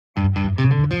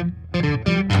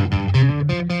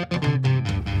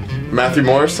Matthew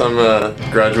Morris. I'm a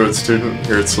graduate student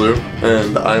here at SLU,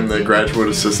 and I'm the graduate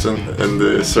assistant in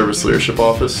the Service Leadership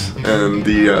Office. And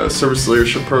the Service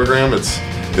Leadership Program, it's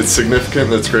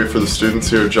significant and it's great for the students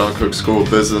here at John Cook School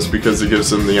of Business because it gives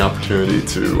them the opportunity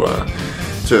to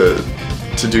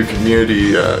do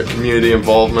community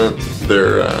involvement.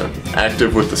 They're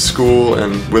active with the school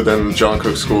and within John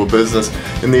Cook School of Business,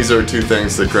 and these are two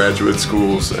things that graduate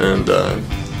schools and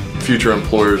future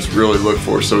employers really look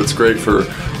for. So it's great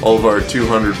for all of our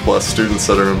 200 plus students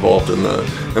that are involved in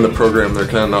the program. They're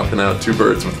kind of knocking out two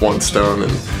birds with one stone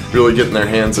and really getting their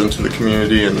hands into the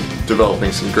community and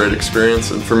developing some great experience.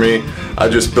 And for me, I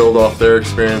just build off their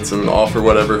experience and offer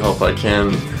whatever help I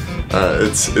can.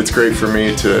 It's great for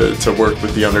me to work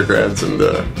with the undergrads and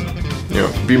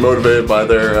be motivated by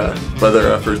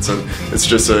their efforts, and it's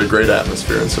just a great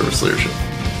atmosphere in service leadership.